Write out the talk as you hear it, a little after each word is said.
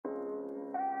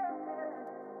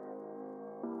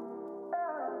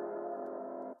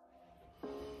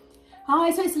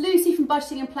Hi, so it's Lucy from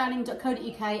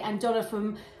budgetingandplanning.co.uk and Donna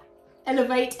from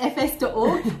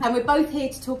elevatefs.org, and we're both here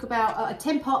to talk about a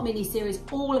 10-part mini-series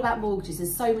all about mortgages.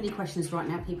 There's so many questions right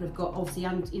now. People have got, obviously,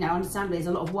 understandably, there's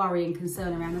a lot of worry and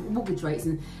concern around mortgage rates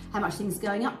and how much things are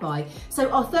going up by.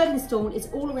 So our third instalment is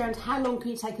all around how long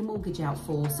can you take a mortgage out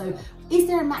for. So is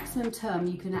there a maximum term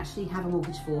you can actually have a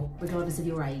mortgage for, regardless of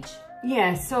your age?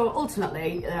 Yeah, so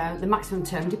ultimately, the maximum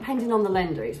term, depending on the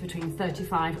lender, is between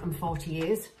 35 and 40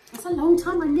 years. That's a long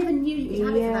time. I never knew you could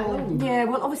have it for that long. Yeah,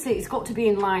 well, obviously, it's got to be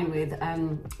in line with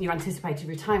your anticipated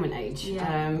retirement age.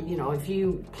 Yeah. You know, if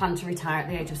you plan to retire at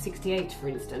the age of 68, for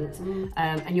instance,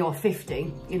 and you're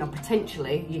 50, you know,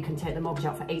 potentially you can take the mortgage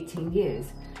out for 18 years.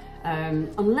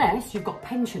 Unless you've got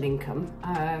pension income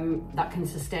that can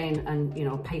sustain and, you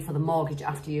know, pay for the mortgage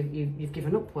after you've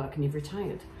given up work and you've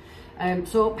retired.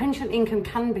 So pension income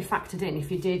can be factored in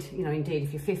if you did, you know, indeed,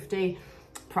 if you're 50,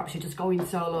 perhaps you're just going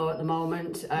solo at the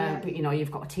moment, but, you know, you've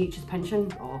got a teacher's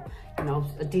pension or, you know,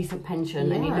 a decent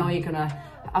pension, and you know you're going to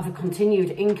have a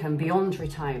continued income beyond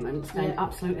retirement, then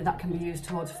absolutely that can be used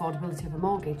towards affordability of a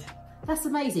mortgage. That's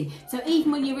amazing. So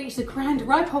even when you reach the grand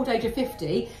ripe old age of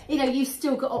 50, you know, you've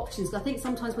still got options. I think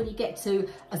sometimes when you get to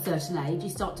a certain age, you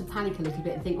start to panic a little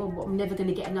bit and think, well, I'm never going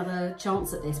to get another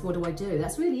chance at this. What do I do?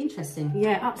 That's really interesting.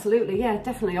 Yeah, absolutely. Yeah,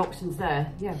 definitely options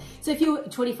there. Yeah. So if you're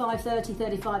 25, 30,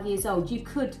 35 years old, you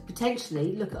could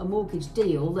potentially look at a mortgage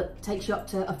deal that takes you up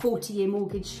to a 40-year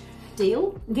mortgage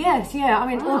deal? Yes, yeah. I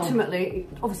mean, ultimately,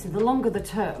 obviously, the longer the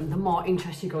term, the more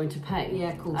interest you're going to pay.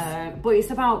 Yeah, of course. But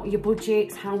it's about your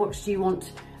budgets. How much do you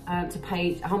want to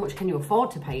pay? How much can you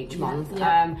afford to pay each month?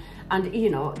 Yeah. And, you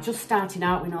know, just starting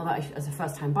out, we know that if, as a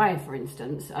first-time buyer, for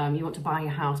instance, you want to buy a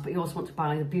house, but you also want to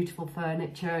buy the beautiful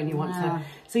furniture, and you want to...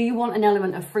 So you want an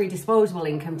element of free disposable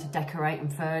income to decorate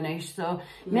and furnish. So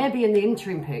maybe in the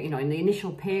interim period, you know, in the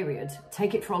initial period,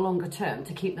 take it for a longer term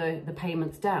to keep the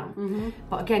payments down.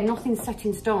 But again, nothing's set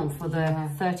in stone for the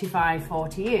 35,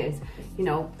 40 years. You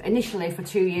know, initially for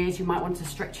 2 years, you might want to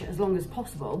stretch it as long as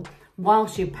possible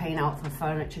whilst you're paying out for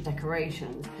furniture,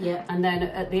 decorations. And then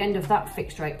at the end of that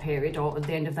fixed rate period, or at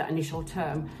the end of that initial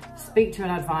term, speak to an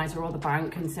advisor or the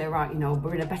bank and say, right, you know,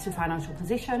 we're in a better financial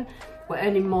position, we're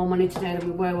earning more money today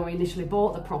than we were when we initially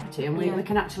bought the property, and we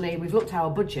can actually, we've looked at our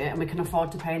budget and we can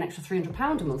afford to pay an extra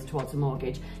 £300 a month towards a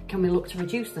mortgage. Can we look to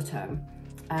reduce the term?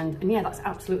 And yeah, that's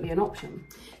absolutely an option.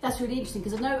 That's really interesting,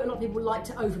 because I know a lot of people like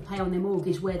to overpay on their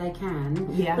mortgage where they can,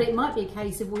 but it might be a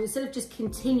case of, well, instead of just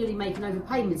continually making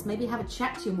overpayments, maybe have a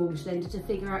chat to your mortgage lender to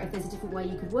figure out if there's a different way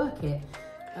you could work it.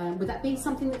 Would that be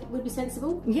something that would be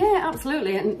sensible? Yeah,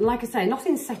 absolutely. And like I say,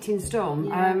 nothing's set in stone.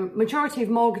 Majority of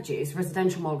mortgages,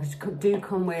 residential mortgages, do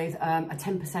come with a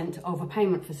 10%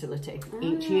 overpayment facility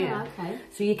each year.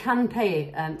 So you can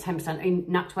pay 10%. In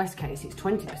NatWest case, it's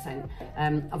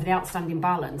 20% of the outstanding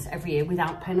balance every year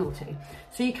without penalty.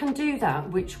 So you can do that,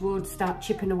 which would start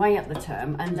chipping away at the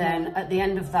term, and then at the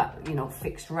end of that, you know,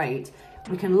 fixed rate,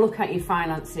 we can look at your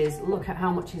finances, look at how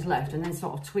much is left, and then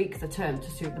sort of tweak the term to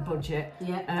suit the budget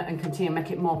and continue to make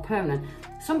it more permanent.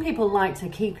 Some people like to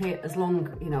keep it as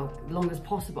long, you know, long as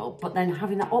possible, but then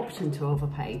having that option to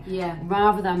overpay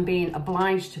rather than being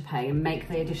obliged to pay and make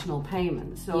the additional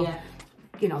payments. So,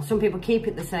 you know, some people keep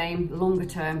it the same, longer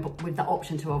term, but with the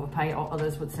option to overpay, or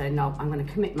others would say, no, I'm going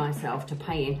to commit myself to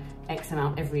paying X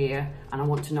amount every year, and I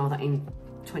want to know that in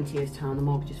 20 years' time the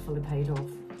mortgage is fully paid off.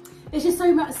 There's just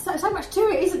so much to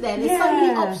it, isn't there? There's so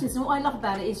many options, and what I love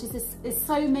about it is just there's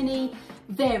so many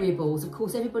variables. Of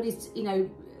course, everybody's, you know,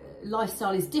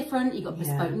 lifestyle is different, you've got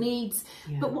bespoke needs,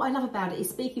 but what I love about it is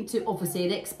speaking to, obviously,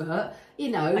 an expert.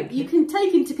 You know, you can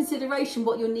take into consideration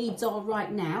what your needs are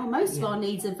right now. Most of our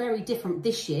needs are very different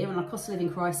this year, and our cost of living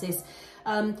crisis.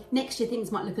 Next year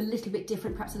things might look a little bit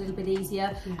different, perhaps a little bit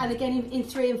easier, and again in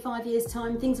 3 and 5 years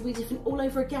time things will be different all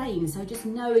over again. So just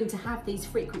knowing to have these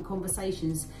frequent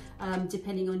conversations,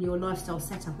 depending on your lifestyle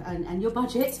setup and your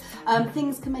budget,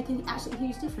 things can make an absolutely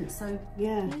huge difference. So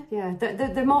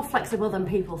they're more flexible than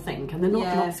people think, and they're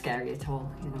not scary at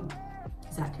all, you know.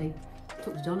 Exactly.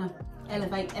 Talk to Donna,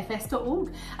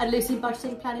 elevatefs.org, and Lucy,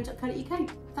 budgetingandplanning.co.uk.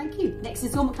 Thank you. Next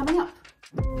instalment coming up.